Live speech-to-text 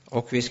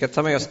Och vi ska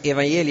ta med oss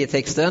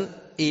evangelietexten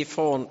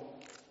ifrån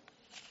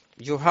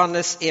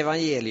Johannes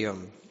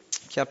evangelium,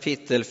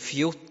 kapitel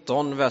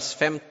 14, vers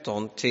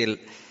 15 till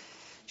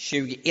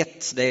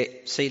 21. Det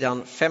är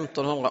sidan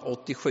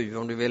 1587.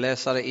 Om du vill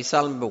läsa det i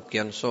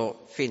psalmboken så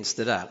finns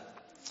det där.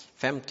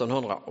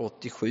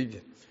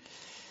 1587.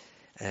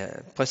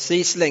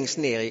 Precis längst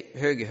ner i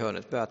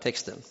högerhörnet börjar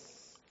texten.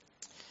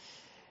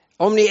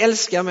 Om ni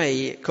älskar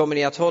mig kommer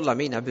ni att hålla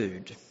mina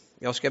bud.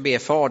 Jag ska be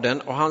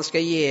Fadern och han ska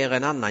ge er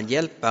en annan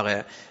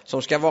hjälpare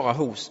som ska vara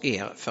hos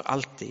er för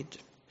alltid.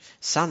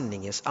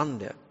 Sanningens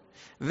ande.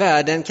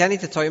 Världen kan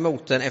inte ta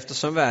emot den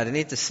eftersom världen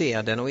inte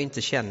ser den och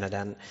inte känner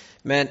den.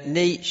 Men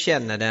ni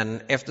känner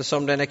den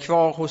eftersom den är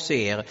kvar hos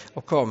er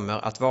och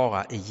kommer att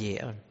vara i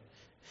er.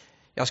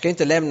 Jag ska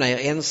inte lämna er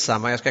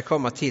ensamma, jag ska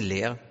komma till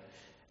er.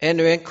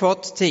 Ännu en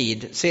kort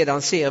tid,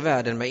 sedan ser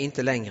världen mig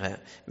inte längre,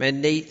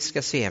 men ni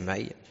ska se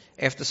mig.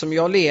 Eftersom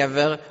jag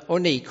lever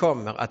och ni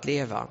kommer att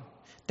leva.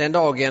 Den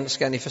dagen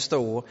ska ni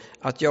förstå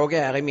att jag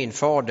är i min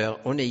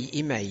fader och ni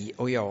i mig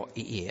och jag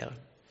i er.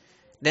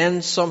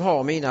 Den som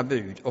har mina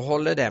bud och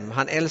håller dem,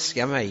 han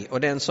älskar mig,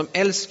 och den som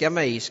älskar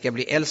mig ska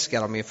bli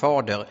älskad av min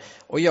fader,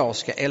 och jag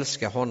ska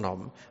älska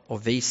honom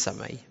och visa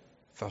mig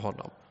för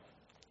honom.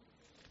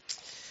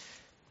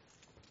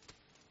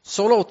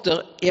 Så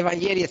låter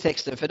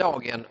evangelietexten för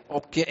dagen,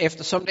 och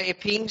eftersom det är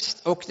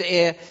pingst och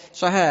det är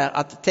så här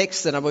att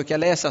texterna brukar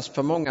läsas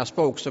på många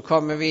språk, så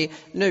kommer vi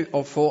nu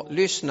att få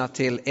lyssna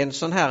till en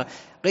sån här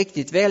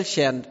riktigt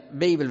välkänd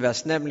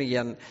bibelvers,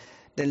 nämligen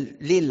den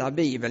lilla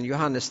bibeln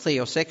Johannes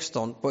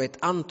 3:16 på ett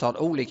antal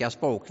olika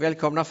språk.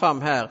 Välkomna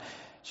fram här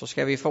så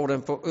ska vi få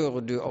den på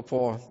urdu och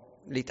på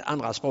lite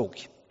andra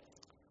språk.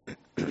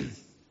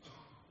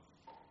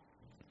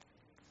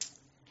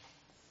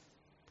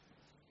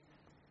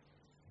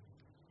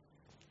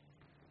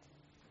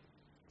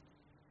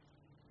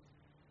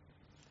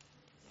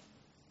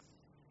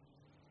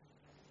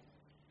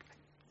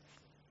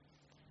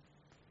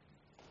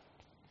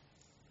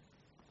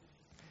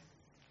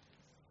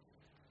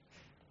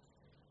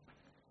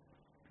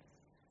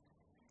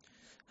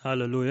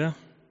 Halleluja.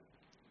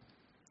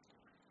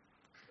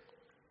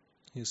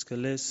 Jag ska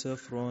läsa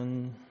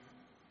från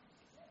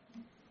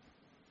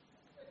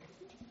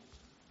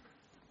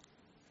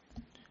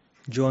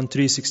John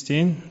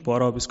 3:16 på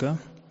arabiska.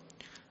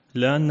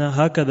 لأن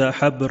هكذا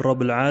أحب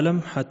الرب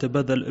العالم حتى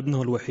بذل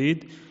ابنه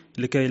الوحيد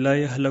لكي لا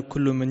يهلك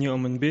كل من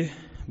يؤمن به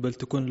بل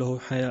تكون له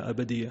حياة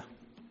أبدية.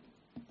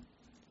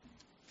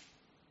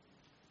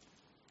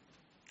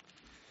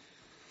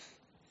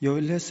 Jag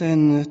vill läsa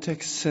en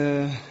text,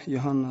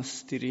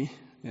 Johannes 3,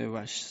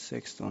 vers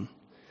 16.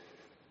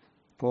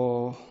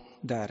 på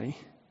داری.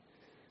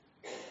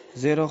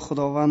 زیرا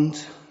خداوند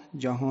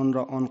جهان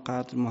را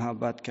آنقدر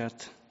محبت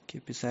کرد که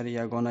پسر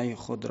یگانه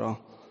خود را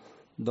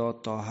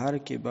داد تا هر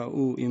که به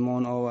او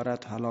ایمان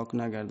آورد هلاک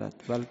نگردد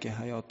بلکه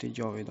حیات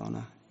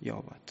جاودانه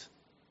یابد.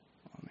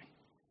 آمین.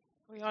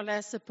 Och jag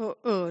läser på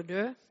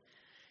urdu.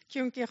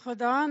 क्योंकि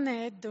खुदा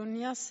ने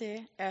दुनिया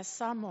से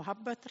ऐसा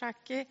मोहब्बत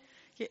रखे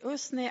कि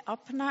उसने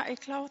अपना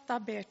इकलौता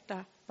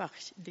बेटा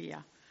बख्श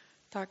दिया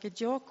ताकि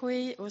जो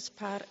कोई उस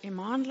पर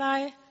ईमान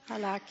लाए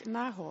हलाक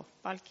ना हो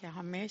बल्कि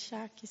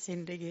हमेशा की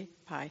जिंदगी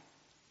पाए.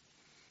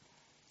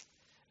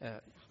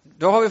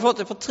 Då har vi fått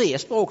det på 3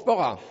 språk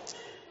bara.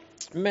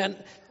 Men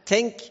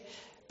tänk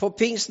på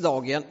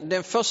pingstdagen,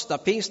 den första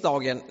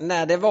pingstdagen,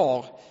 när det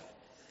var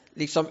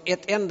liksom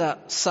ett enda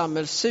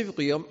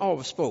sammelsurium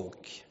av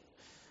språk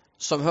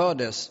som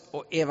hördes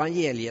och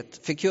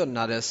evangeliet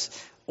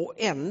förkunnades, och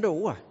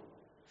ändå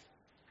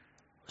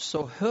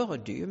så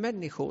hörde ju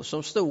människor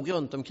som stod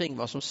runt omkring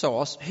vad som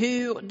sades.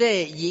 Hur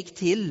det gick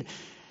till,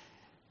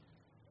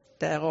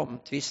 därom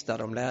tvistar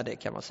de lärde,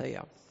 kan man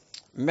säga.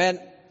 Men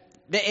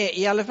det är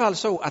i alla fall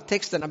så att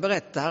texterna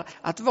berättar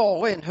att var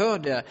och en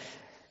hörde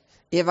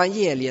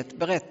evangeliet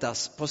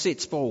berättas på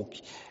sitt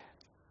språk.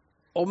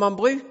 Och man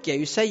brukar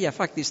ju säga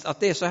faktiskt att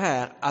det är så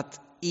här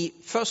att i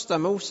första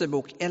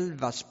Mosebok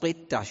 11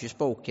 splittas ju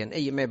språken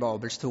i och med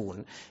Babels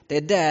torn. Det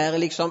är där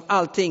liksom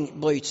allting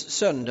bryts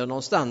sönder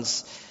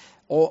någonstans.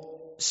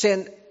 Och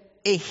sen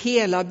är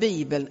hela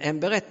Bibeln en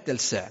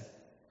berättelse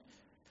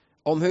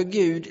om hur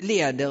Gud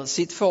leder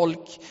sitt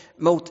folk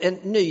mot en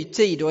ny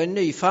tid och en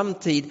ny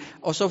framtid.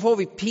 Och så får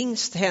vi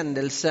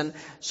pingsthändelsen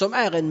som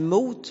är en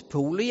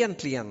motpol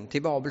egentligen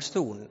till Babels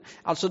torn.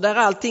 Alltså där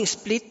allting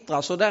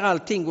splittras och där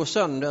allting går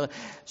sönder,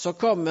 så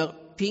kommer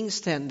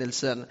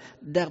pingsthändelsen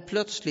där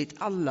plötsligt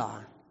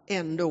alla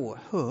ändå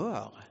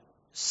hör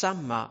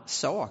samma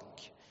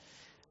sak.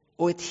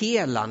 Och ett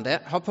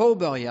helande har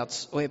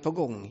påbörjats och är på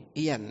gång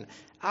igen.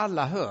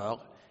 Alla hör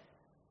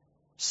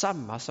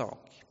samma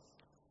sak.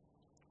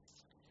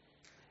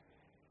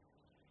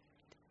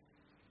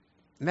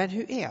 Men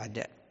hur är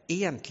det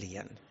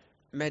egentligen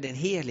med den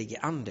helige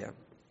ande?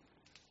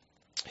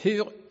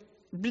 Hur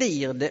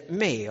blir det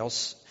med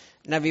oss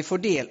när vi får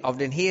del av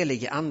den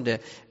helige ande?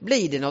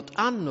 Blir det något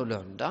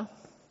annorlunda?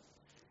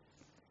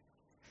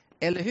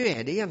 Eller hur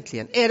är det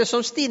egentligen? Är det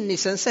som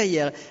Stinnisen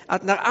säger,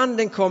 att när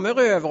anden kommer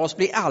över oss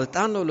blir allt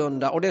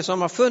annorlunda och det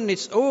som har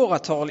funnits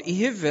åratal i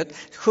huvudet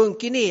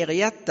sjunker ner i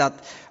hjärtat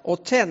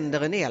och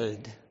tänder en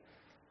eld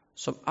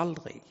som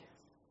aldrig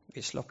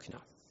vill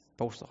slockna,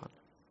 påstår han.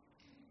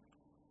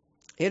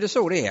 Är det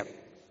så det är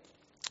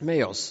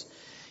med oss?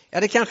 Ja,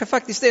 det kanske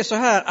faktiskt är så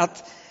här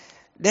att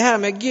det här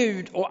med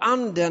Gud och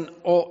anden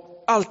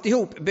och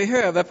alltihop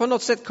behöver på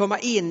något sätt komma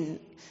in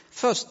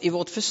först i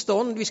vårt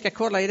förstånd. Vi ska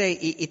kolla i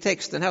det i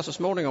texten här så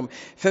småningom.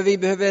 För vi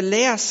behöver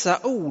läsa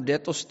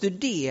ordet och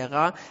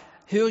studera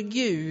hur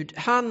Gud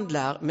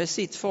handlar med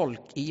sitt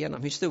folk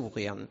genom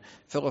historien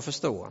för att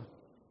förstå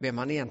vem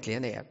han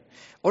egentligen är.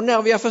 Och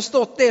när vi har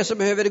förstått det så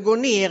behöver det gå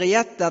ner i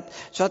hjärtat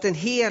så att den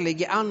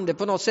helige ande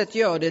på något sätt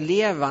gör det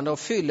levande och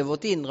fyller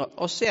vårt inre.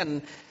 Och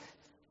sen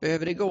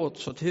behöver det gå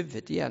åt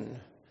huvudet igen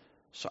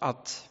så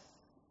att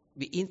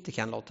vi inte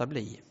kan låta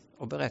bli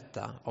att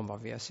berätta om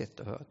vad vi har sett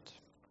och hört.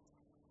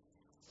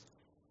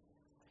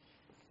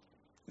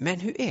 Men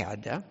hur är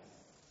det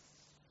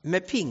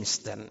med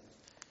pingsten?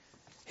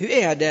 Hur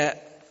är det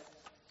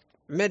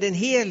med den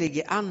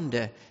helige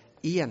ande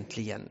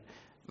egentligen?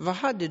 Vad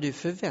hade du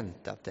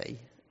förväntat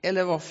dig?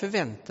 Eller vad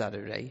förväntar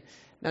du dig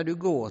när du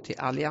går till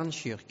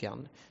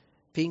Allianskyrkan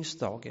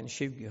pingstdagen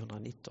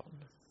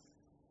 2019?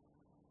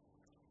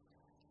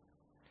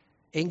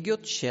 En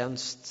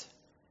gudstjänst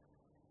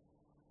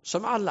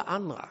som alla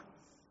andra.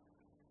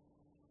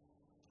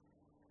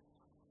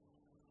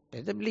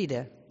 Det blir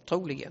det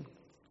troligen.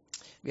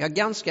 Vi har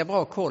ganska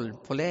bra koll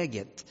på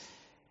läget.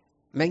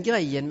 Men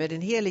grejen med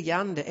den heliga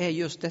ande är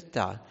just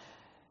detta.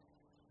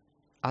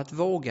 Att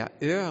våga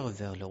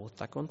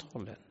överlåta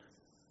kontrollen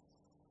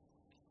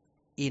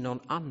i någon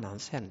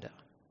annans händer.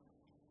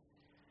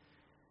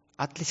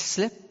 Att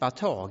släppa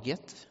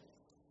taget.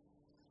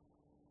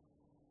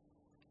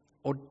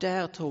 Och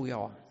där tror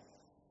jag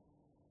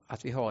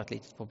att vi har ett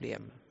litet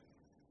problem.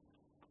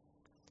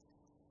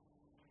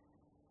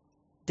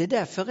 Det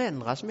där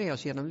förändras med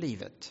oss genom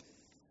livet.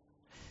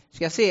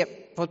 Ska jag se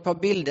på ett par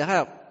bilder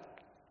här.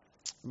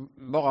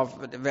 Bara,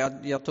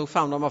 jag tog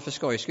fram dem för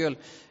skojs skull.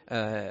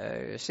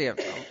 Se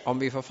om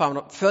vi får fram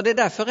dem. För det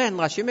där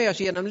förändras ju med oss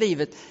genom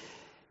livet.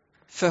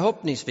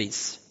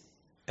 Förhoppningsvis.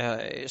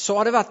 Så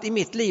har det varit i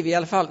mitt liv i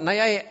alla fall. När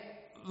jag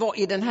var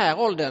i den här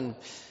åldern.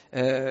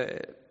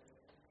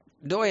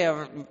 Då är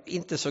jag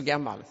inte så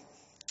gammal.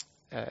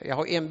 Jag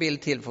har en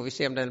bild till, får vi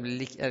se om den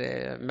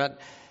blir men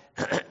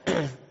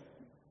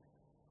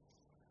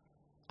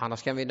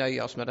annars kan vi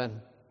nöja oss med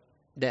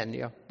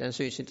den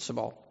syns inte så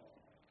bra.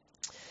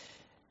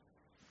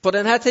 På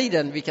den här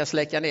tiden, vi kan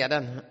släcka ner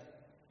den,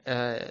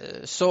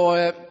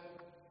 så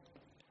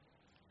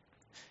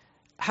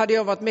hade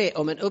jag varit med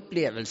om en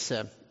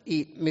upplevelse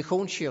i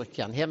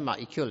Missionskyrkan hemma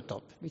i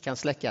Kultorp. Vi kan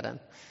släcka den.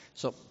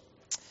 Så,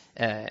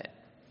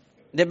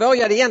 det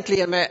började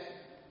egentligen med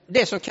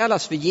det som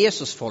kallas för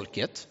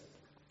Jesusfolket.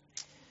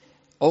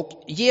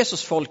 Och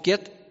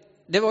Jesusfolket,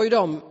 det var ju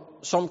de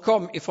som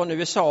kom ifrån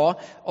USA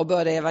och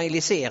började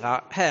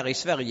evangelisera här i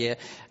Sverige.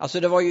 Alltså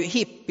det var ju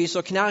hippies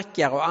och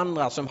knarkare och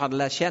andra som hade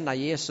lärt känna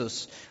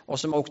Jesus och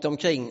som åkte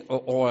omkring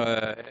och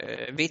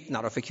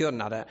vittnade och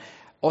förkunnade.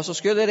 Och så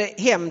skulle det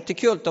hem till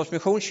Kultorps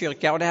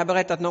missionskyrka, och det har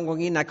berättat någon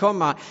gång innan,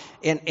 komma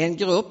en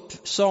grupp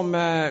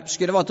som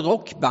skulle vara ett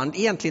rockband.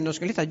 Egentligen de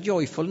skulle heta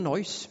Joyful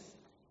Noise.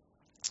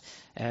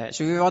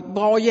 Så vi var ett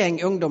bra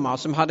gäng ungdomar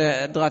som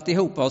hade dratt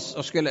ihop oss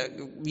och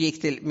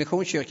gick till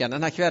missionskyrkan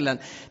den här kvällen.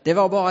 Det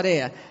var bara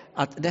det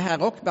att det här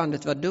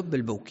rockbandet var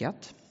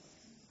dubbelbokat.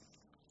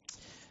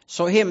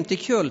 Så hem till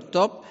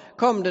Kultorp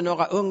kom det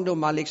några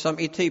ungdomar liksom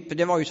i typ,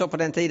 det var ju så på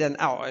den tiden,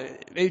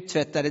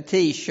 uttvättade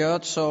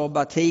t-shirts och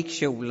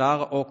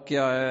batikkjolar och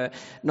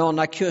någon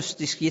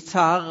akustisk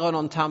gitarr och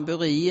någon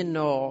tamburin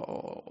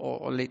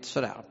och lite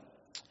sådär.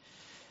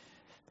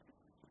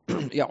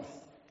 Ja.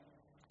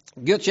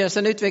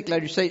 Gudstjänsten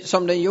utvecklade sig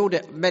som den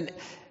gjorde, men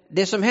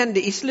det som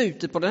hände i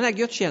slutet på den här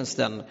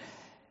gudstjänsten,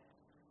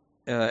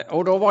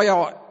 och då var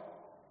jag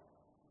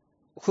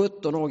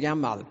 17 år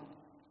gammal,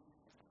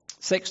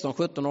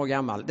 16-17 år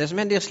gammal. Det som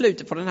hände i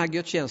slutet på den här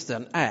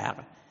gudstjänsten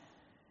är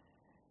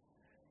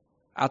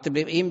att det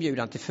blev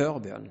inbjudan till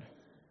förbön.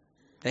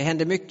 Det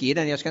hände mycket i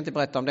den, jag ska inte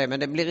berätta om det, men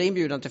det blir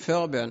inbjudan till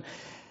förbön.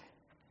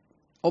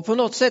 Och på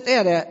något sätt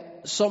är det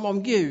som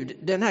om Gud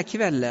den här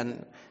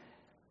kvällen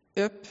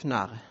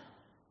öppnar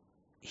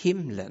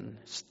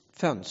himlens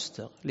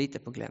fönster lite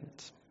på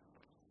glänt.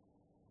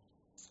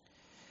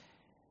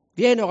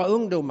 Vi är några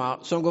ungdomar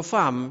som går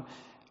fram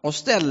och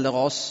ställer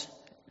oss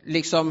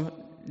liksom,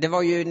 det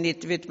var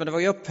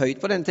ju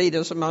upphöjt på den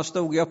tiden som man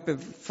stod uppe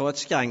för ett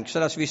skrank,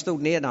 så vi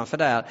stod nedanför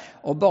där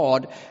och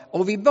bad.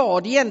 Och vi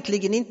bad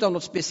egentligen inte om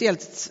något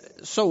speciellt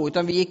så,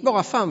 utan vi gick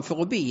bara fram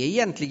för att be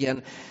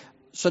egentligen.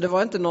 Så det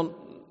var inte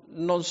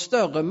någon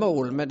större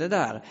mål med det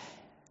där.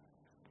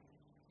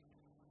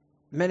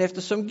 Men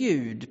eftersom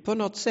Gud på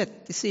något sätt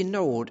i sin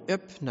nåd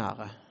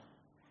öppnar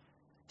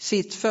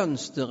sitt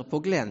fönster på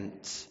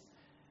glänt,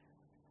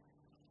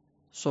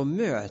 så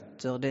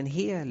möter den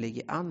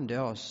helige ande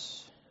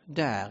oss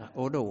där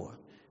och då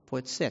på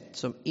ett sätt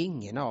som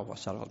ingen av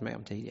oss har varit med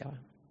om tidigare.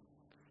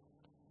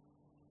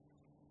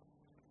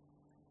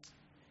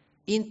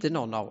 Inte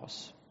någon av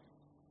oss.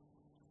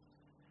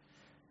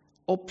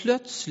 Och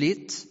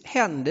plötsligt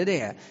händer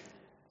det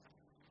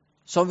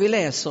som vi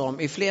läser om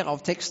i flera av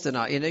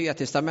texterna i Nya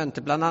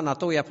testamentet, bland annat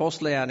då i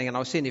Apostlagärningarna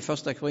och sen i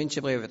Första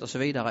Korinthierbrevet och så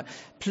vidare.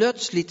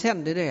 Plötsligt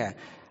händer det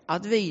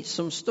att vi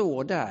som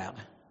står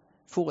där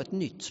får ett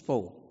nytt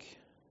språk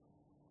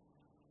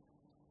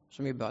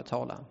som vi börjar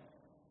tala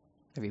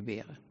när vi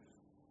ber.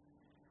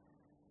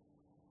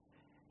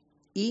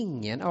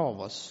 Ingen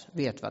av oss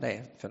vet vad det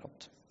är för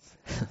något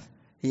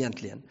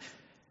egentligen.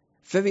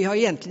 För vi har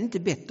egentligen inte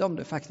bett om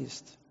det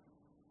faktiskt.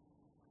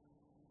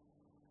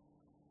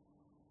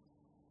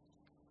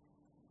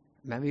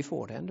 Men vi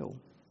får det ändå.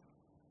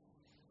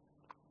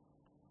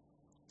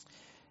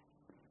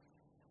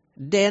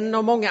 Den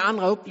och många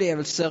andra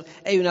upplevelser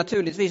är ju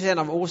naturligtvis en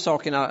av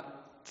orsakerna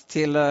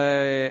till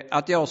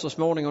att jag så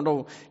småningom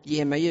då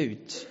ger mig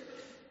ut.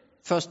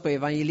 Först på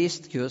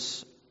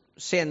evangelistkurs,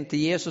 sen till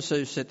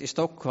Jesushuset i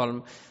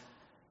Stockholm,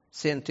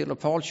 sen till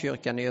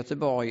Opalkyrkan i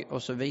Göteborg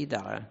och så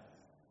vidare.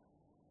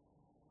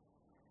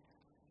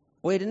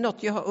 Och är det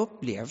något jag har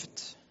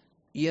upplevt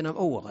genom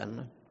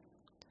åren,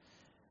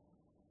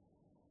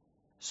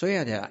 så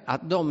är det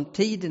att de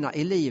tiderna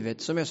i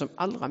livet som är som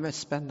allra mest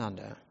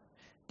spännande,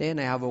 det är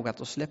när jag har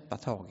vågat att släppa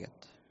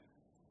taget.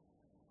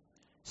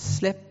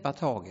 Släppa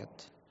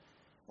taget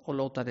och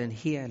låta den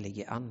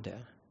helige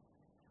ande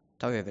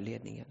ta över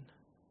ledningen.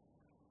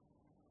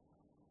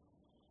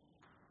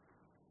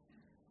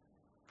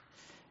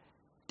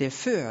 Det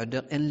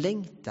föder en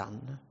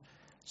längtan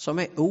som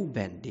är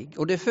obändig,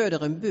 och det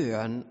föder en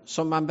bön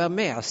som man bär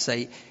med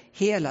sig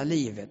hela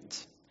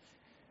livet.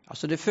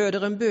 Alltså det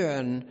föder en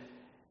bön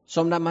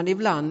som när man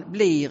ibland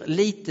blir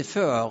lite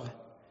för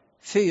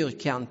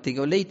fyrkantig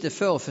och lite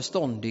för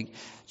förståndig,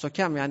 så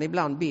kan man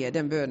ibland be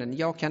den bönen.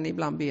 Jag kan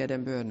ibland be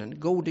den bönen.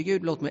 Gode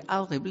Gud, låt mig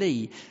aldrig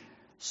bli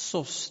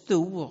så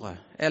stor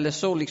eller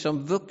så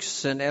liksom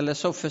vuxen eller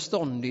så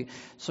förståndig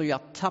så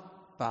jag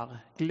tappar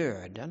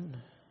glöden.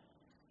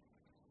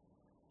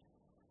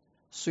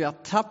 Så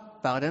jag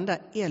tappar den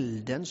där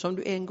elden som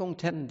du en gång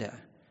tände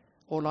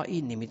och la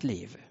in i mitt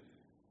liv.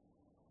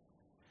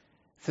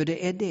 För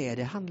det är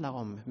det handlar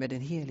om med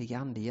den helige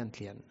ande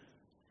egentligen.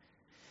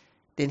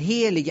 Den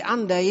helige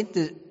ande är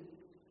inte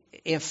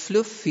en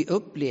fluffig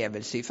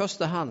upplevelse i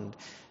första hand,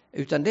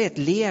 utan det är ett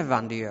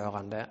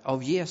levandegörande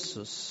av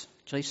Jesus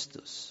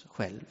Kristus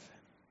själv.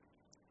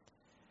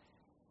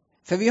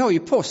 För vi har ju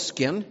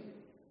påsken,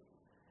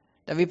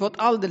 där vi på ett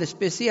alldeles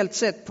speciellt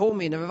sätt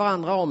påminner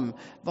varandra om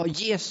vad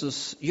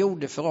Jesus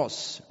gjorde för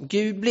oss.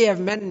 Gud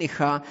blev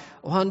människa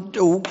och han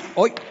dog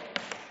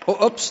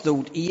och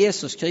uppstod i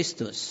Jesus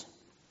Kristus.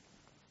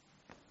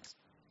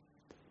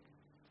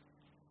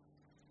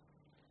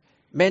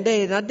 Men det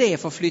är när det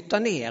får flytta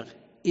ner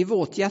i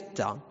vårt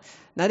hjärta,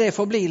 när det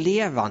får bli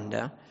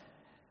levande,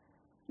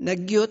 när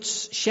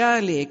Guds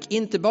kärlek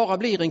inte bara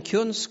blir en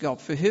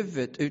kunskap för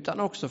huvudet utan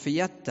också för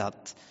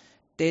hjärtat,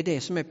 det är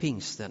det som är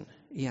pingsten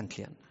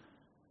egentligen.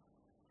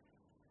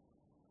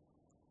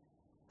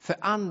 För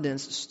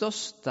andens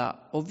största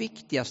och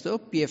viktigaste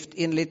uppgift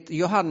enligt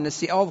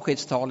Johannes i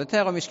avskedstalet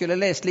här, om vi skulle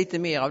läsa lite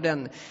mer av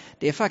den,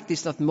 det är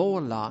faktiskt att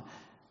måla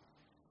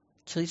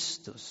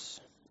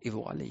Kristus i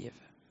våra liv.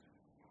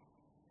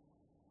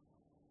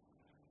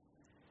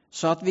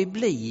 Så att vi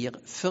blir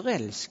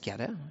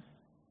förälskade.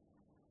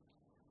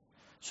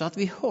 Så att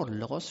vi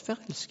håller oss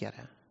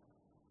förälskade.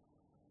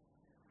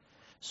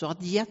 Så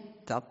att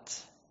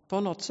hjärtat på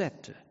något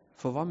sätt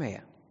får vara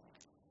med.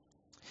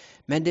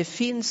 Men det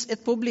finns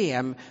ett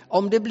problem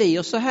om det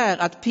blir så här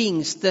att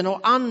pingsten och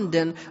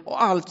anden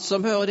och allt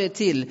som hör det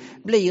till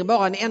blir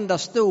bara en enda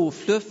stor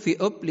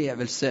fluffig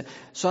upplevelse,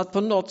 så att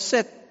på något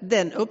sätt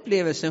den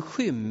upplevelsen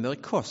skymmer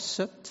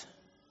korset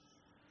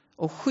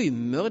och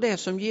skymmer det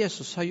som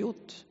Jesus har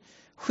gjort,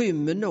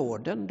 skymmer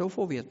nåden. Då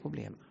får vi ett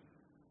problem.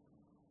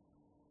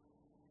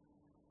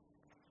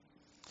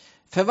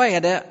 För vad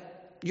är det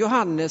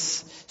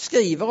Johannes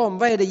skriver om?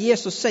 Vad är det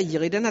Jesus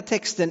säger i den här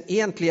texten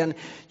egentligen?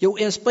 Jo,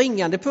 en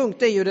springande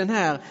punkt är ju den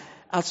här.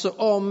 Alltså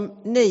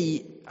om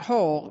ni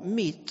har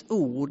mitt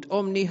ord,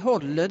 om ni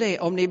håller det,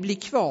 om ni blir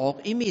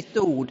kvar i mitt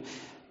ord,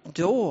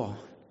 då,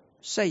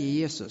 säger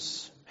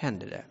Jesus,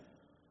 händer det.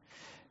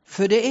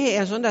 För det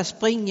är en sån där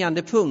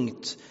springande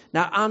punkt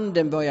när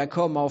anden börjar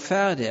komma och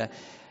färdig.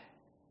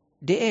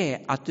 Det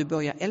är att du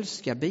börjar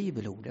älska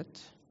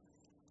bibelordet.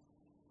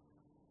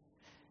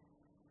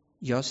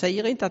 Jag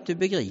säger inte att du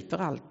begriper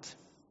allt.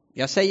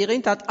 Jag säger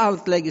inte att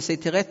allt lägger sig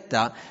till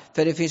rätta,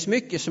 för det finns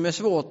mycket som är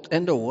svårt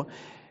ändå.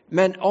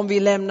 Men om vi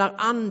lämnar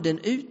anden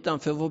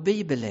utanför vår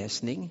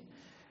bibelläsning,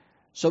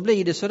 så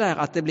blir det så där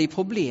att det blir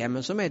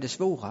problemen som är det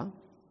svåra.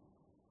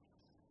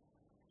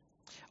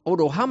 Och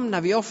då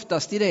hamnar vi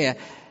oftast i det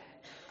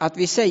att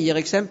vi säger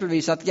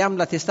exempelvis att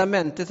Gamla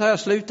testamentet har jag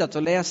slutat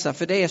att läsa,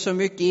 för det är så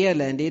mycket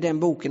elände i den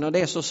boken och det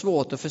är så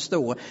svårt att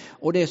förstå.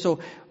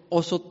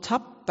 Och så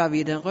tappar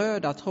vi den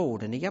röda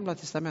tråden i Gamla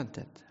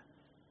testamentet.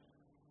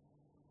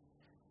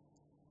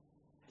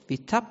 Vi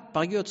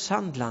tappar Guds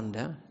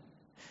handlande.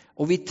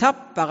 Och vi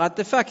tappar att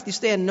det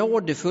faktiskt är en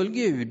nådefull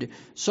Gud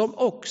som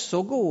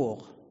också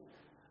går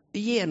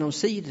igenom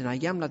sidorna i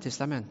Gamla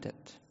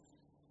testamentet.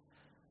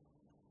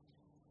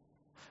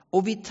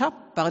 Och vi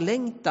tappar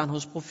längtan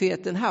hos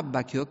profeten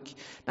Habakuk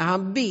när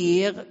han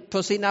ber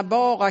på sina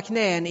bara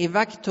knän i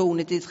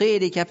vakttornet i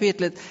 3:e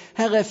kapitlet.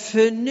 Herre,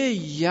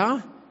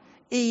 förnya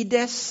i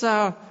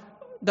dessa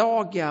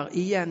dagar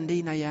igen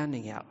dina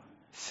gärningar.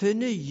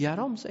 Förnya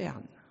dem, säger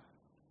han.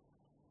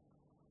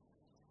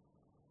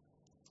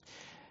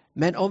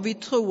 Men om vi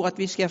tror att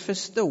vi ska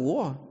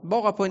förstå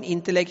bara på en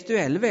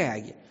intellektuell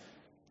väg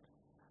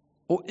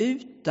och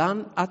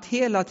utan att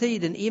hela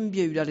tiden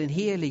inbjuda den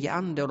helige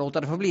ande och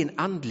låta det få bli en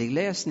andlig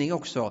läsning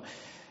också,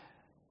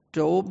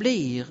 då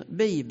blir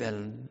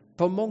Bibeln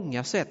på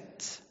många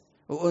sätt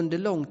och under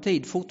lång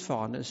tid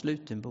fortfarande en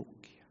sluten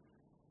bok.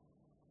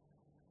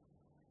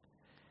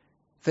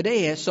 För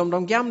det är som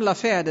de gamla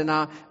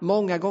fäderna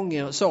många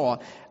gånger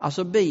sa,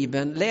 alltså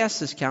Bibeln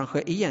läses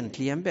kanske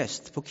egentligen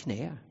bäst på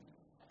knä.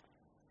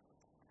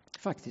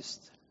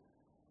 Faktiskt.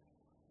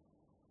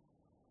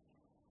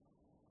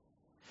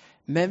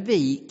 Men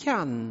vi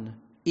kan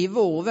i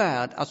vår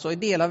värld, alltså i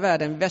del av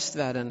världen,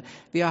 västvärlden,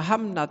 vi har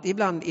hamnat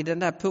ibland i den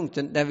där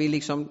punkten där vi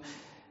liksom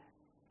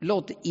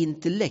låter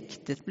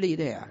intellektet bli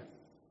det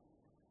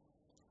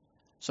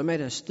som är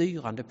den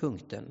styrande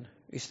punkten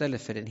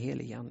istället för den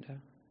helige ande.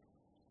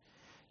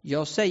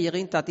 Jag säger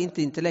inte att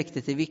inte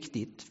intellektet är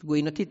viktigt. Gå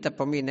in och titta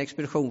på min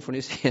expedition får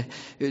ni se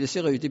hur det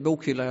ser ut i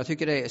bokhyllan. Jag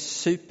tycker det är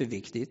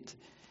superviktigt.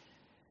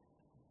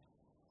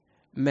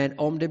 Men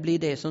om det blir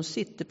det som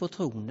sitter på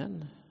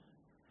tronen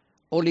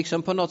och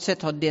liksom på något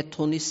sätt har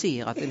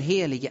detroniserat den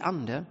helige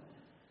ande,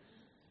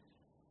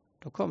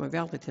 då kommer vi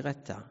aldrig till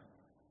rätta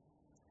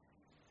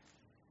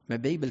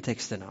med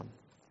bibeltexterna.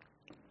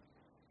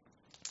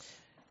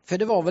 För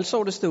det var väl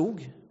så det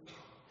stod.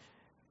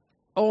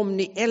 Om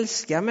ni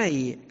älskar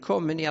mig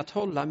kommer ni att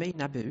hålla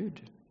mina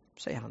bud,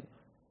 säger han.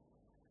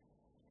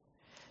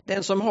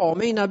 Den som har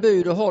mina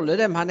bud och håller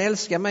dem, han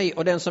älskar mig,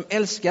 och den som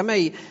älskar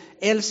mig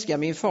älskar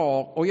min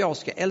far, och jag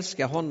ska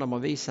älska honom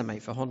och visa mig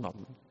för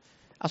honom.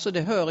 Alltså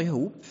det hör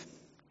ihop.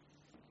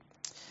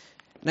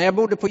 När jag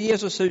bodde på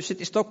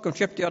Jesushuset i Stockholm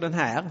köpte jag den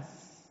här.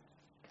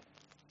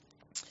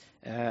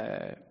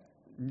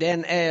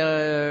 Den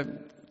är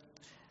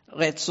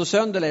rätt så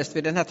sönderläst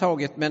vid den här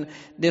taget, men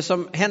det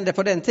som hände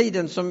på den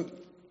tiden som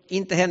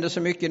inte händer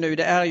så mycket nu,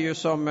 det är ju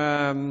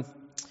som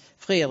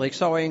Fredrik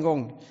sa en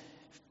gång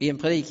i en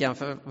predikan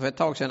för ett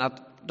tag sedan,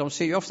 att de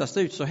ser ju oftast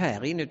ut så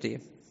här inuti.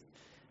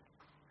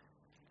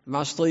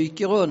 Man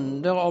stryker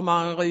under och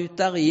man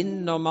rutar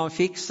in och man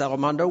fixar och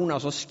man donar,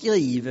 så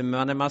skriver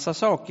man en massa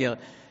saker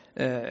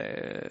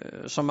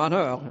som man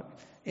hör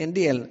en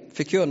del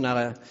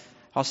förkunnare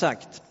har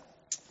sagt.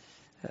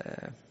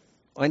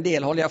 Och en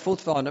del håller jag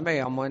fortfarande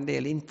med om och en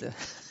del inte.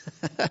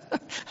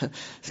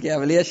 Ska jag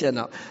väl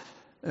erkänna.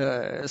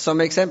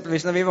 Som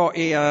exempelvis när vi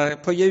var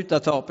på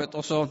Jutatorpet,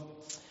 och så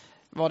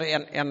var det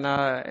en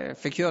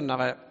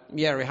förkunnare,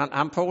 Jerry,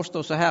 han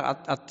påstår så här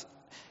att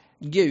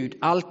Gud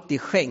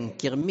alltid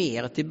skänker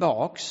mer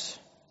tillbaks.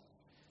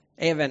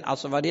 Även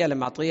alltså vad det gäller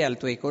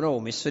materiellt och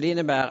ekonomiskt. Så det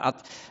innebär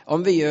att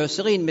om vi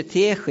öser in med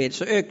tesked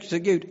så öser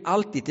Gud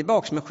alltid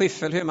tillbaks med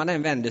skyffel, hur man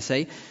än vänder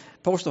sig,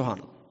 påstår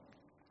han.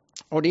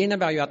 Och det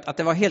innebär ju att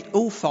det var helt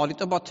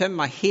ofarligt att bara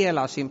tömma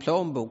hela sin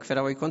plånbok, för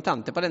det var ju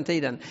kontanter på den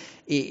tiden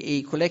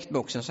i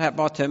kollektboxen, så här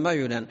bara tömma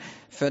ur den,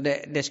 för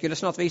det skulle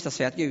snart visa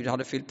sig att Gud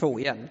hade fyllt på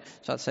igen,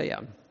 så att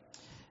säga.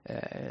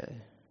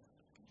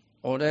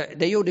 Och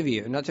det gjorde vi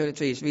ju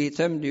naturligtvis, vi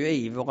tömde ju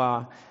i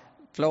våra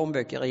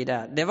plånböcker i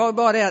där. Det var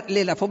bara det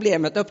lilla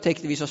problemet,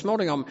 upptäckte vi så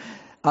småningom,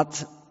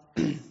 att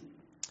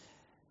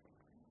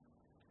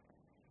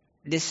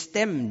det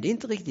stämde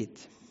inte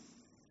riktigt.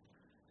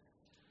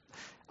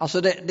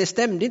 Alltså det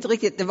stämde inte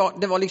riktigt.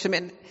 Det var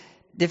liksom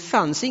det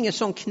fanns ingen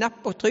sån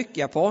knapp att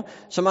trycka på,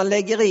 så man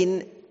lägger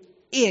in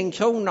 1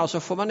 krona och så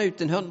får man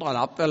ut en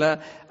 100-lapp,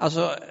 eller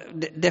alltså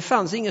det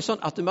fanns ingen sån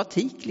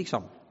automatik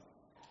liksom.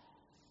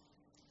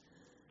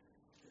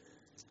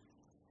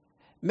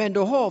 Men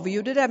då har vi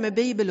ju det där med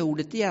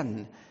bibelordet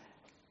igen.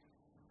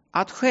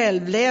 Att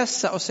själv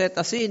läsa och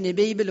sätta sig in i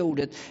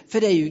bibelordet,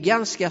 för det är ju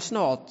ganska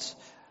snart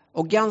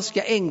och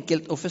ganska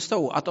enkelt att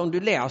förstå att om du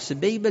läser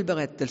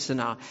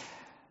bibelberättelserna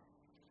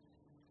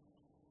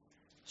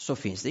så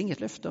finns det inget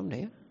löfte om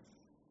det.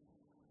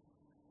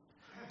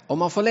 Och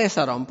man får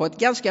läsa dem på ett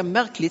ganska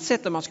märkligt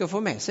sätt om man ska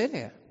få med sig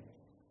det.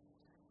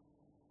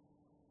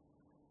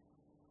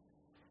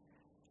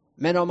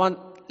 Men om man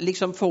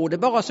liksom får det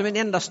bara som en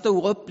enda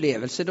stor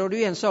upplevelse, då är det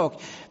ju en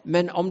sak.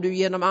 Men om du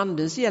genom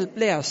andens hjälp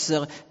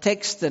läser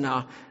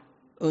texterna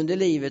under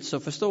livet, så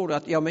förstår du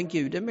att ja, men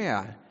Gud är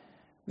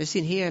med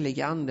sin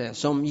heliga ande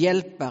som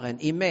hjälparen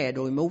i med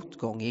och i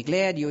motgång, i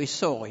glädje och i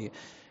sorg,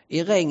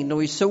 i regn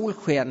och i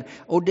solsken.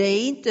 Och det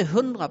är inte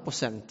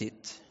 100%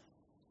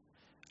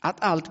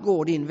 att allt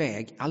går din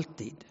väg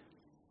alltid.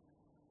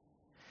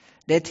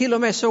 Det är till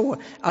och med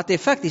så att det är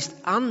faktiskt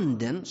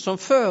anden som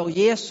för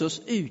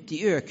Jesus ut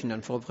i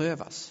öknen för att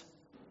prövas.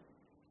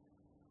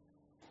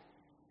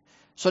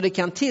 Så det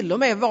kan till och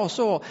med vara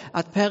så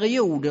att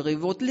perioder i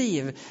vårt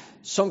liv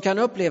som kan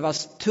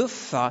upplevas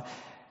tuffa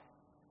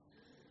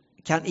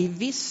kan i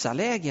vissa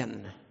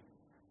lägen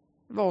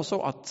vara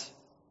så att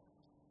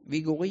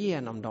vi går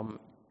igenom dem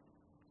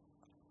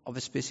av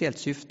ett speciellt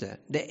syfte.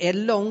 Det är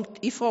långt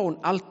ifrån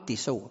alltid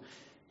så,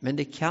 men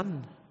det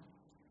kan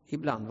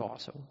ibland vara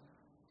så.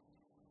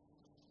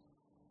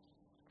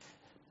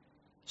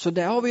 Så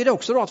där har vi det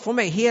också då, att få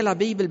med hela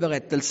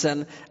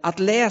bibelberättelsen, att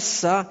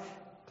läsa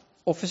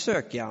och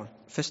försöka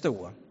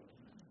förstå.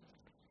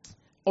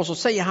 Och så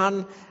säger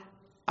han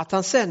att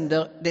han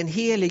sänder den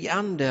helige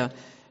ande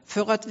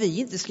för att vi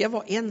inte ska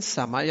vara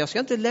ensamma. Jag ska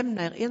inte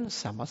lämna er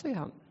ensamma, säger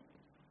han.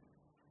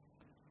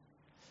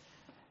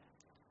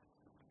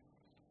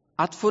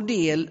 Att få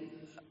del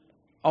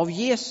av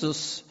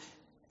Jesus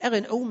är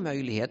en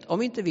omöjlighet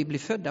om inte vi blir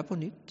födda på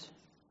nytt.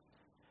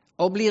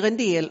 Och blir en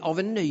del av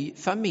en ny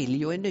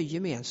familj och en ny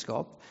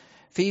gemenskap.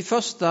 För i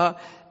första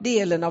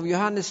delen av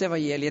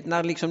Johannesevangeliet,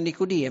 när liksom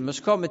Nikodemus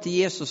kommer till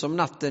Jesus om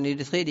natten i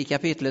det 3:e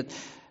kapitlet,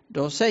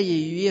 då säger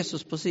ju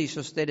Jesus precis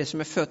just det som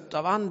är fött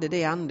av ande,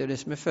 det är ande, och det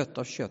som är fött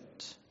av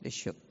kött, det är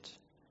kött.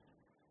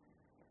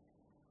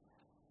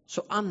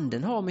 Så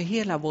anden har med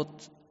hela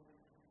vårt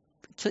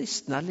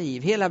kristna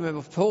liv, hela med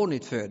vår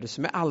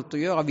pånyttfödelse, med allt att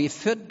göra. Vi är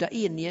födda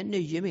in i en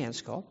ny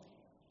gemenskap.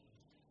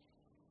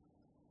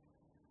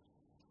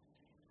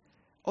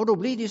 Och då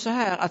blir det ju så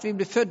här att vi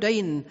blir födda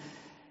in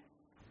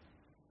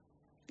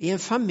i en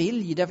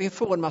familj där vi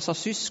får en massa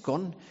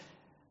syskon.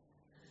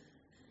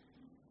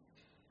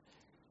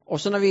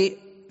 Och så när vi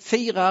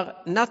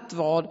firar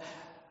nattvard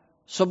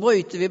så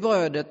bryter vi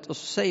brödet och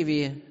så säger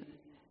vi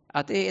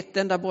att det är ett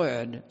enda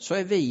bröd, så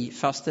är vi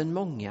fastän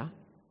många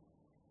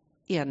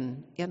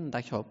en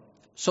enda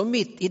kropp. Så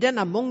mitt i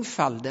denna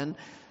mångfalden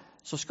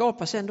så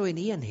skapas ändå en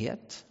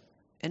enhet,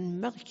 en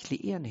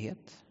märklig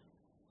enhet.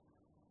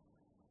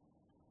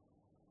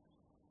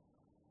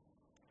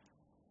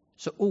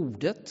 Så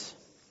ordet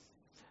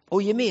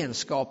och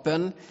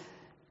gemenskapen,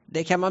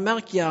 det kan man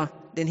märka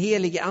den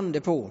helige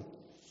ande på.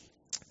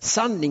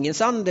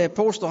 Sanningens ande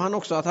påstår han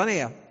också att han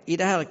är i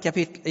det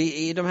här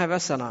i de här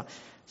verserna.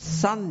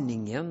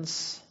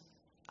 Sanningens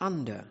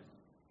ande.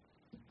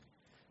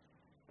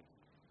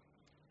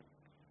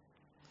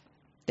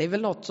 Det är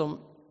väl något som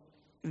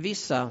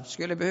vissa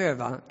skulle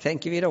behöva,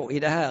 tänker vi då, i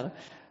det här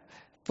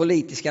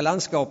politiska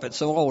landskapet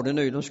som råder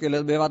nu. De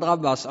skulle behöva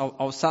drabbas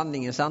av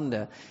sanningens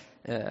ande.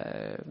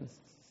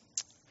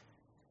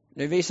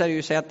 Nu visar det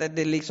ju sig att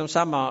det är liksom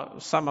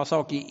samma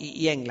sak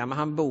i England, men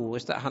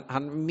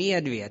han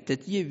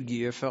medvetet ljuger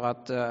ju för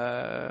att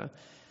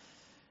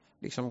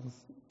liksom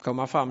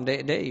komma fram.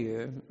 Det är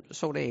ju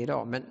så det är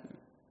idag, men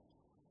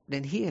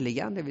den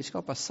heliga ande vill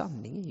skapa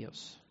sanning i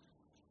oss.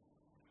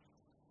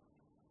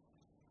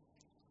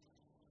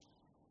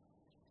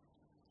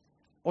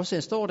 Och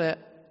sen står det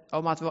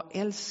om att vara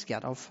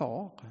älskad av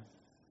far.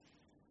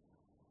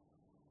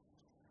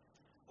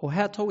 Och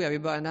här tror jag vi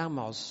börjar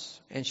närma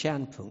oss en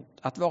kärnpunkt.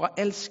 Att vara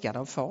älskad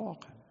av far.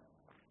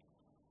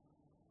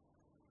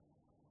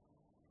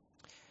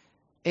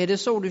 Är det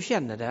så du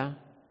känner det?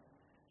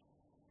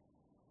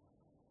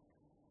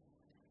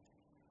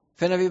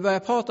 För när vi börjar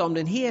prata om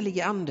den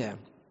helige ande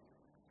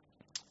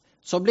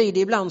så blir det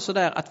ibland så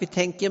där att vi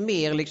tänker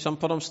mer liksom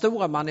på de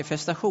stora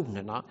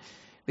manifestationerna.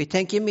 Vi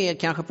tänker mer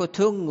kanske på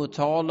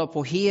tungotal och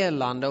på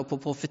helande och på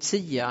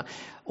profetia.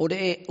 Och det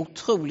är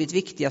otroligt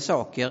viktiga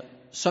saker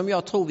som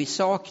jag tror vi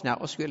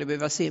saknar och skulle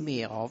behöva se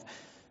mer av.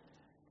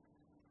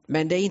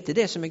 Men det är inte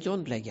det som är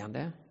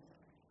grundläggande.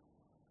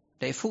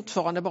 Det är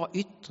fortfarande bara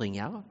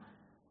yttringar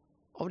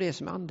av det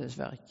som är andens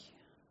verk.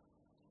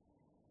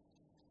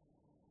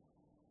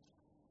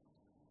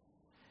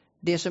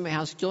 Det som är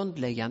hans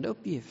grundläggande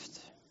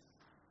uppgift,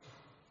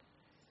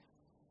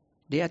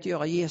 det är att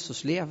göra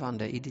Jesus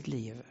levande i ditt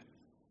liv.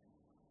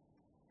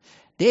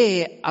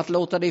 Det är att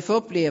låta dig få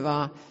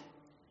uppleva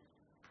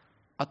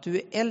att du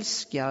är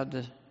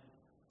älskad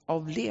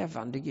av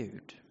levande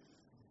Gud.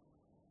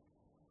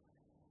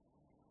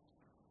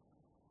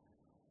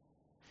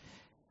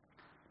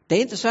 Det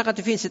är inte så här att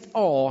det finns ett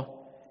A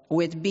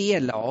och ett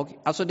B-lag.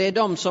 Alltså det är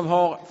de som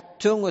har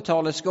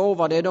tungotalets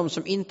gåva, det är de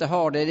som inte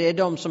har det. Det är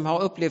de som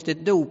har upplevt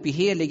ett dop i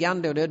helig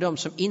ande och det är de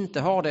som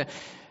inte har det.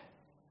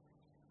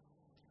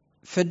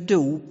 För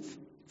dop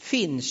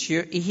finns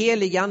ju i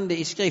helig ande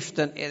i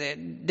skriften,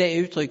 det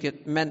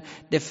uttrycket, men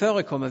det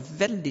förekommer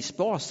väldigt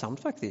sparsamt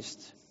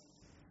faktiskt.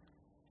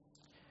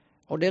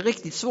 Och det är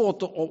riktigt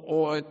svårt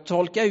att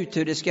tolka ut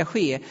hur det ska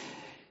ske.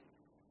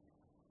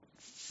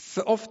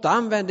 För ofta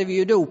använder vi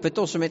ju dopet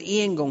då som en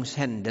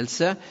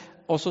engångshändelse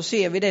och så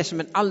ser vi det som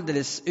en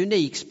alldeles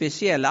unik,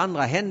 speciell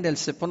andra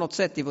händelse på något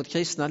sätt i vårt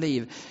kristna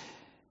liv.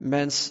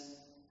 Men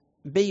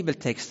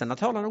bibeltexterna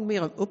talar nog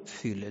mer om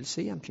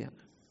uppfyllelse egentligen.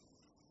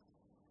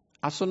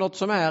 Alltså något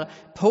som är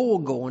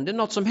pågående,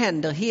 något som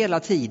händer hela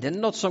tiden,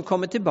 något som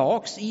kommer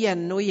tillbaks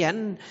igen och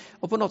igen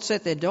och på något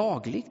sätt är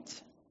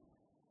dagligt.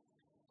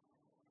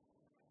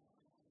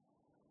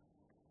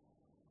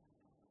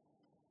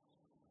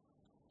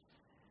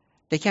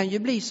 Det kan ju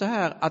bli så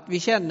här att vi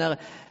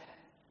känner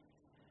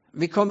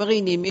Vi kommer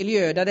in i en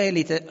miljö där det är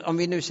lite, om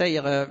vi nu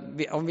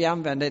säger, om vi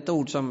använder ett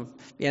ord som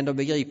vi ändå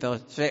begriper,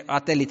 så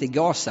att det är lite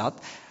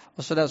gasat.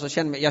 Och så där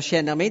så jag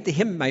känner mig inte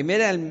hemma i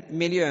den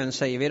miljön,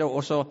 säger vi då.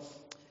 Och så,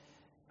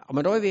 ja,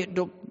 men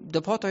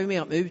då pratar vi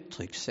mer om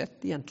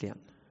uttryckssätt egentligen.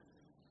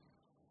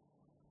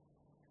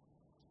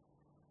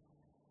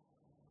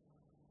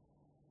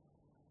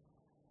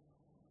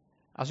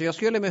 Alltså jag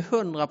skulle med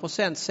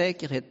 100%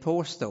 säkerhet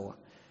påstå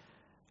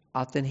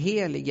att den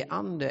helige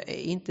ande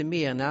är inte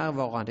mer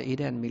närvarande i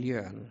den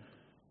miljön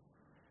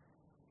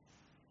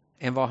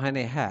än vad han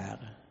är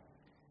här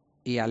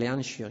i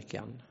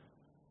Allianskyrkan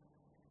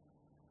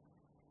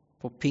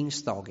på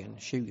pingstdagen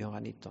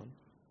 2019.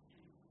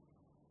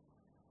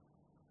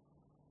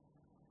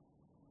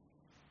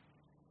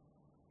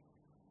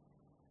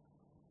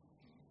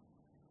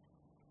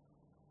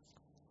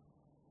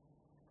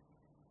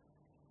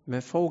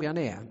 Men frågan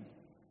är,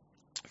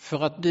 för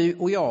att du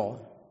och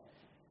jag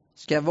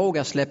ska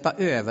våga släppa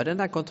över den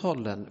där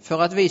kontrollen, för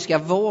att vi ska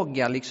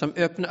våga liksom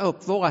öppna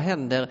upp våra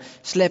händer,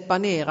 släppa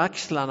ner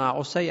axlarna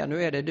och säga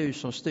nu är det du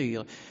som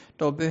styr,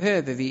 då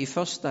behöver vi i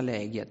första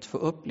läget få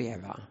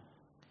uppleva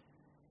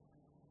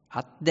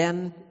att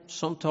den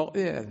som tar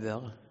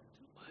över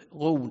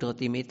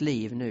rodret i mitt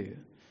liv nu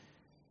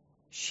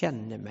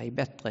känner mig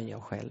bättre än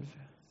jag själv.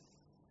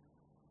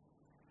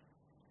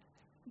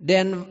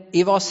 Den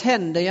i vars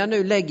händer jag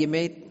nu lägger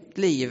mitt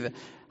liv,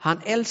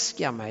 han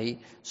älskar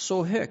mig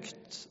så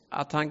högt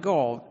att han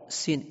gav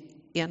sin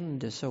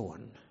enda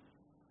son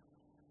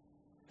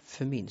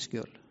för min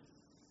skull.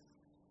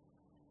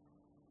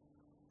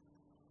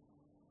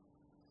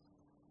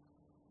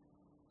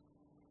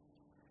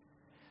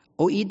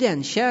 Och i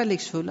den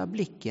kärleksfulla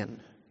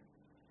blicken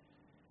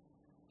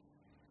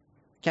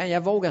kan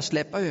jag våga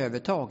släppa över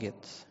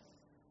taget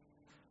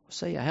och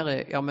säga,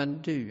 Herre, ja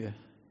men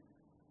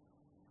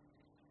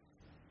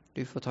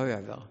du får ta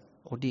över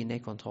och din är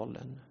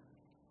kontrollen.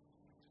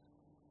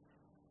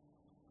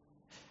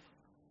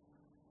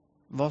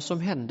 Vad som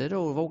händer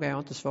då vågar jag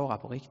inte svara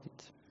på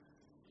riktigt.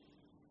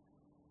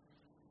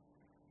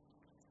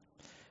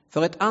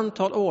 För ett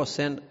antal år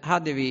sedan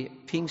hade vi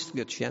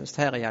pingstgudstjänst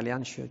här i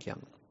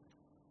Allianskyrkan.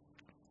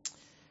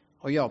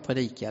 Och jag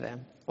predikade.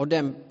 Och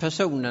den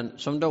personen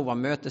som då var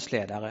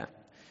mötesledare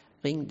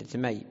ringde till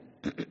mig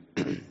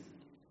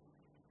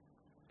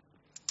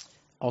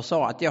och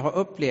sa att jag har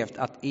upplevt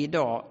att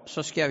idag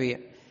så ska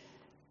vi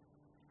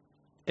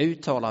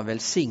uttala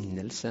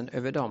välsignelsen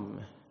över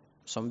dem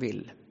som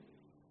vill.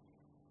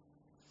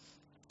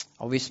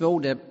 Och vi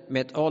smorde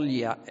med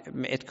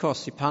ett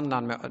kors i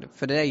pannan,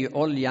 för det är ju,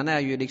 oljan är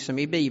ju liksom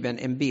i Bibeln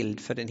en bild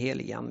för den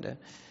helige ande.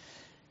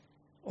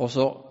 Och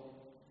så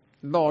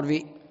bad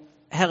vi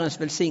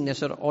Herrens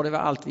välsignelse och det var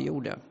allt vi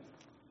gjorde.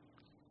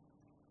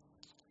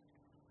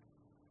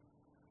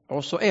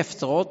 Och så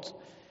efteråt,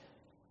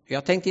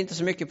 jag tänkte inte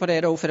så mycket på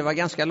det då för det var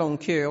ganska lång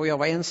kö och jag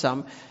var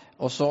ensam.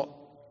 Och så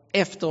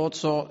efteråt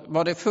så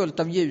var det fullt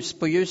av ljus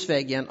på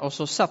ljusväggen och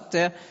så satt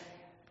det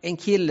en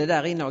kille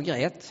där inne och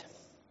grät.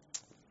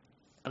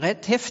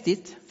 Rätt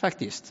häftigt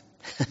faktiskt.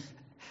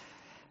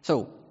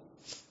 Så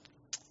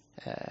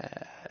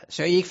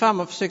jag gick fram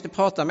och försökte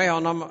prata med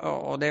honom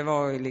och det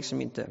var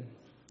liksom inte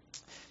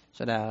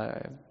så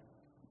där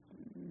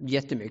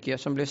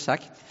jättemycket som blev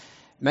sagt.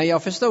 Men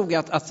jag förstod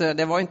att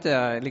det var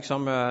inte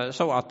liksom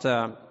så att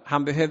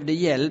han behövde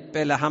hjälp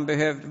eller han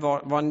behövde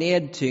vara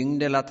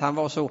nedtyngd eller att han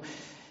var så.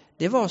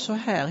 Det var så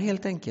här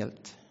helt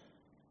enkelt.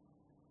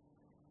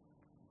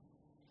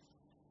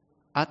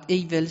 Att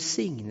i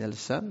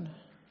välsignelsen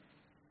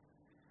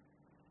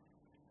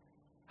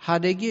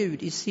hade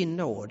Gud i sin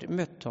nåd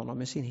mött honom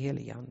med sin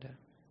helige ande.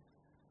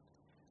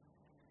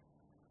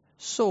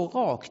 Så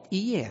rakt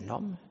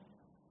igenom.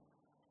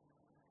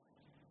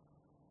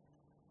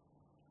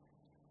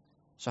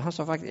 Så han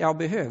sa faktiskt, jag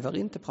behöver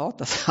inte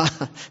prata.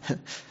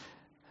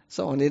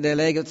 Så han i det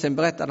läget, sen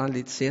berättade han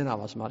lite senare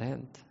vad som hade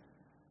hänt.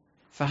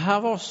 För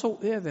han var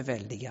så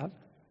överväldigad.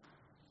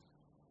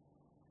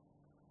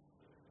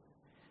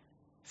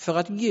 För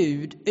att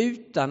Gud,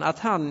 utan att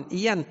han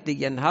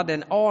egentligen hade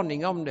en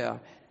aning om det,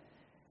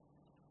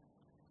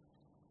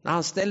 när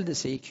han ställde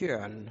sig i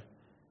kön,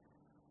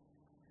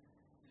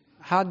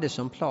 hade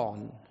som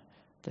plan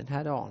den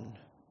här dagen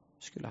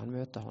skulle han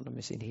möta honom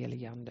med sin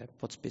helige ande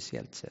på ett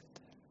speciellt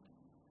sätt.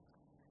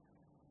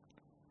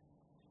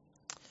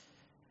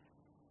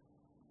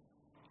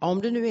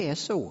 Om det nu är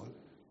så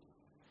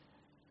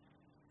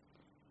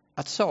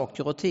att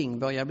saker och ting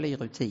börjar bli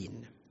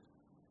rutin,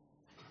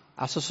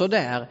 alltså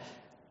sådär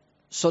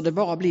så det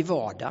bara blir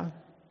vardag.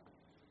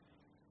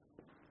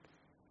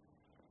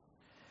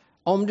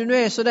 Om det nu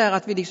är så där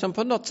att vi liksom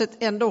på något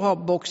sätt ändå har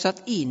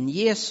boxat in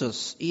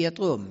Jesus i ett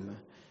rum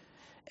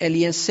eller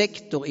i en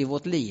sektor i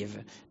vårt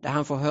liv där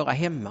han får höra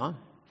hemma.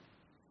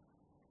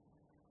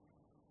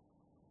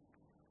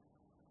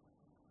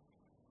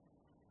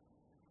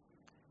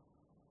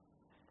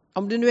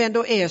 Om det nu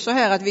ändå är så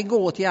här att vi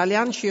går till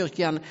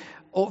Allianskyrkan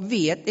och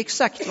vet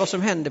exakt vad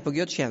som händer på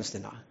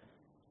gudstjänsterna.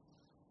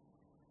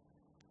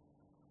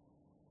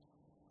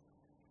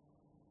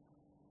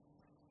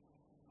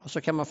 Och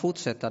så kan man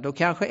fortsätta. Då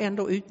kanske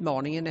ändå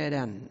utmaningen är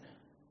den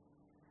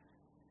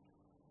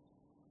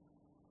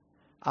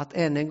att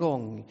än en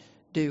gång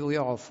du och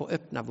jag får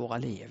öppna våra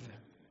liv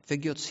för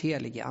Guds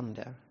helige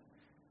ande.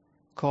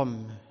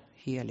 Kom,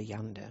 helige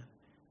ande.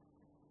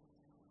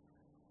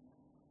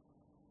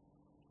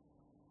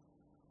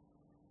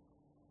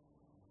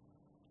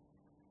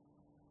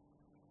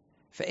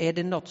 För är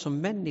det något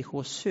som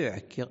människor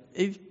söker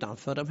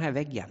utanför de här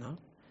väggarna,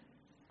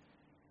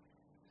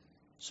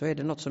 så är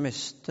det något som är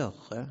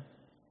större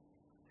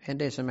än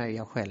det som är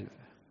jag själv.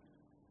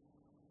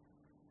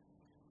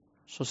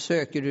 Så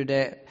söker du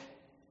det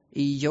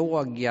i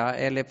yoga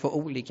eller på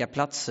olika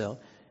platser,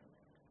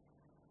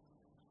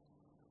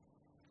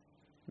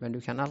 men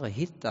du kan aldrig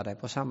hitta det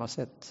på samma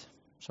sätt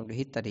som du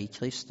hittade i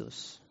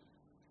Kristus.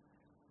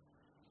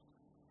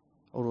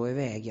 Och då är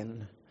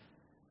vägen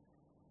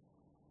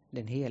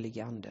den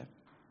helige ande.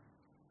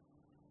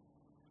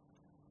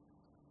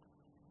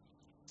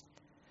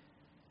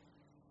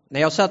 När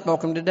jag satt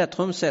bakom det där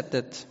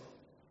trumsetet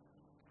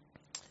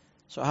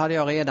så hade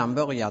jag redan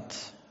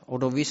börjat, och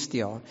då visste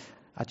jag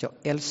att jag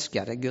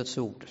älskade Guds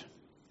ord.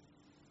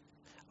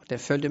 Och det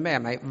följde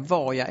med mig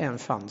var jag än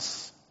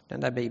fanns, den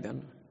där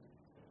Bibeln.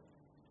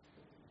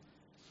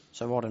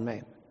 Så var den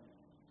med.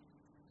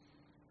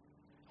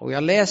 Och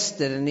jag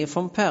läste den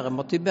ifrån pärm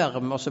och till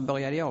pärm och så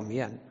började jag om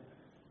igen.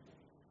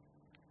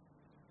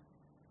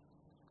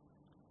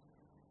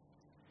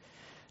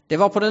 Det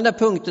var på den där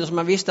punkten som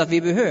man visste att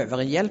vi behöver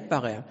en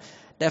hjälpare.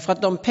 Därför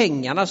att de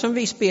pengarna som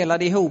vi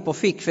spelade ihop och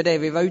fick för det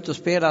vi var ute och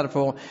spelade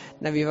på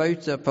när vi var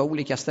ute på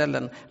olika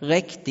ställen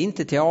räckte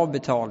inte till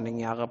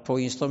avbetalningar på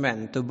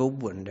instrument och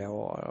boende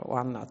och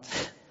annat.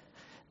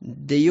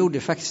 Det gjorde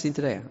faktiskt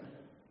inte det.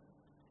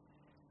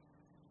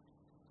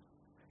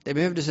 Det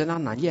behövdes en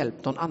annan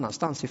hjälp någon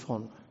annanstans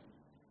ifrån.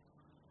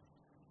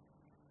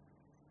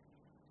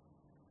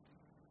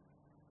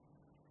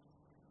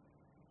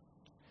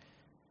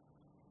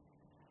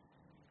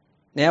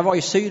 När jag var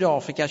i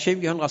Sydafrika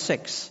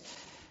 2006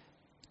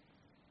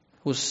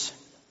 hos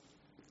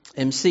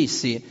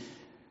MCC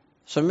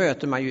så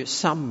möter man ju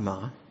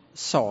samma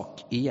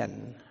sak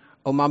igen.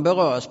 Och man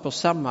berörs på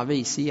samma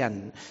vis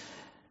igen.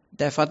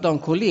 Därför att de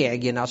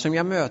kollegorna som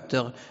jag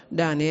möter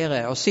där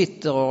nere och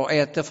sitter och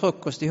äter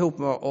frukost ihop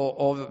med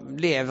och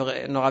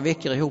lever några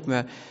veckor ihop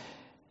med,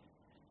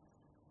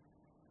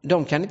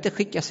 de kan inte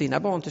skicka sina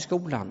barn till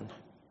skolan.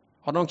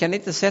 Och de kan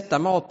inte sätta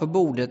mat på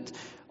bordet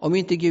om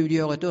inte Gud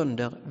gör ett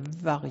under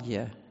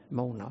varje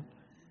månad.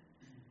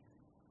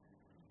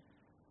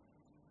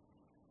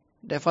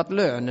 Därför att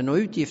lönen och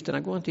utgifterna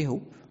går inte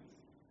ihop.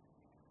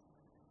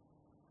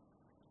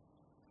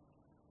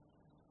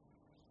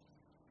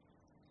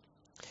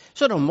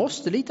 Så de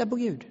måste lita på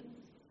Gud.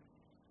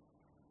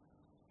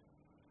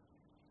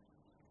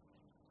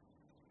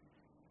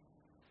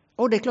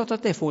 Och det är klart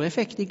att det får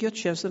effekt i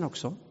gudstjänsten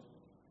också.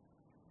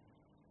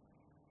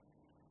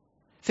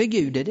 För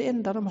Gud är det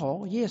enda de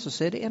har.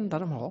 Jesus är det enda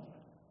de har.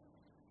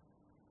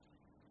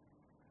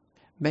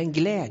 Men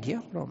glädje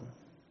har de.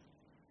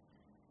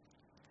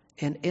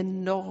 En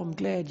enorm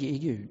glädje i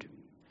Gud.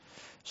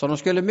 Så de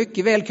skulle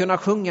mycket väl kunna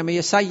sjunga med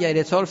Jesaja i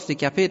det 12:e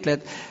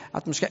kapitlet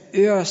att de ska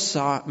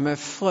ösa med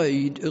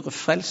fröjd ur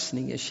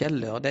frälsningens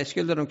källor. Det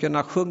skulle de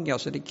kunna sjunga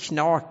så det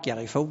knakar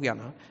i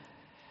fogarna.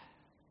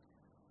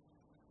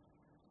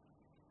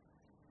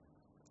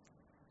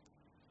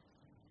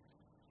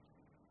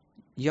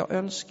 Jag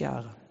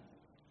önskar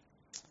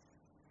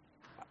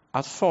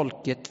att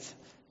folket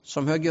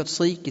som hör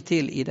Guds rike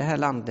till i det här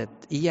landet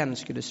igen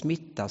skulle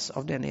smittas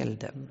av den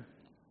elden.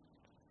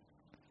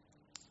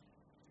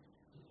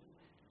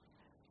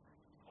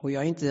 Och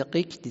jag är inte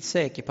riktigt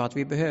säker på att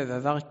vi behöver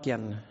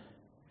varken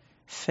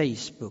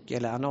Facebook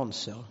eller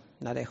annonser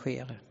när det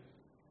sker.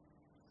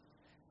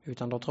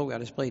 Utan då tror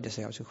jag det sprider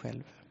sig av sig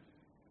själv.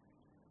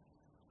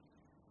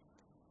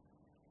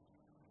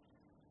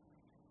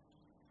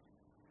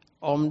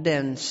 Om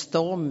den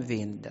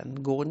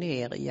stormvinden går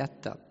ner i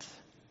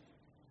hjärtat,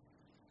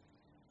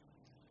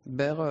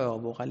 berör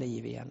våra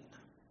liv igen.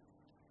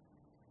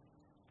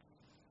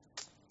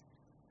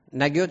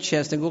 När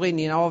gudstjänsten går in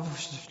i en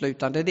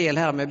avslutande del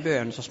här med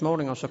bön så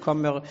småningom så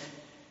kommer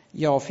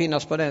jag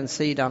finnas på den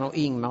sidan och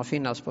Ingmar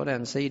finnas på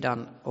den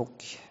sidan.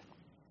 Och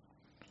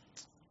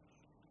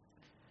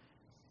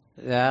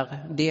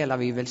där delar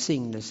vi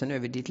välsignelsen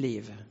över ditt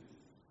liv.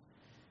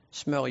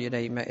 Smörjer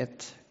dig med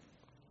ett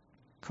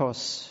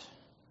kors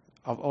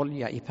av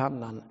olja i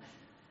pannan.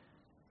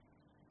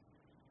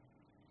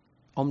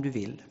 Om du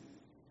vill.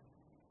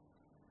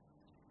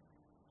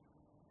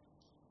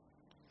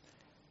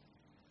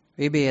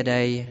 Vi ber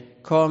dig,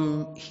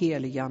 kom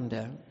helige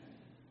ande.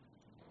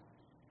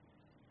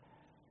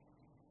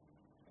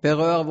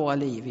 Berör våra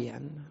liv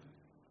igen.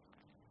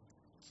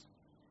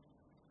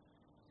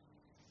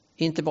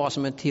 Inte bara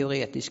som en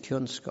teoretisk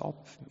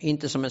kunskap,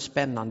 inte som en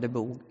spännande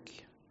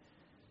bok.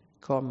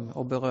 Kom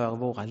och berör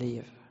våra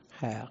liv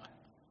här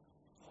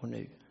och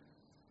nu.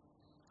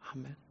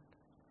 Amen.